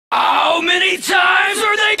many times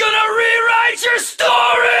are they gonna rewrite your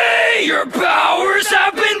story? Your powers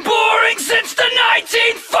have been boring since the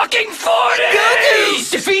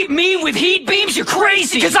 1940s! Defeat me with heat beams? You're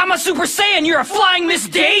crazy! Cause I'm a Super Saiyan, you're a flying Miss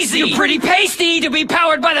Daisy! You're pretty pasty to be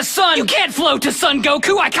powered by the sun! You can't float to Son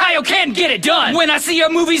Goku, Kaio can't get it done! When I see your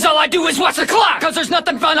movies, all I do is watch the clock! Cause there's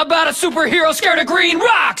nothing fun about a superhero scared of green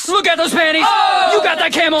rocks! Look at those panties! Oh! You got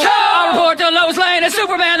that camel! Toe! I'll report to Lois Lane and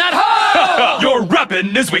Superman that hoe! Your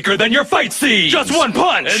weapon is weaker than your fight scene! Just one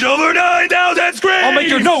punch! And over 9,000 screams! I'll make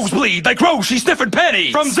your nose bleed like Roshi sniffing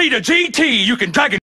pennies! From Z to GT, you can drag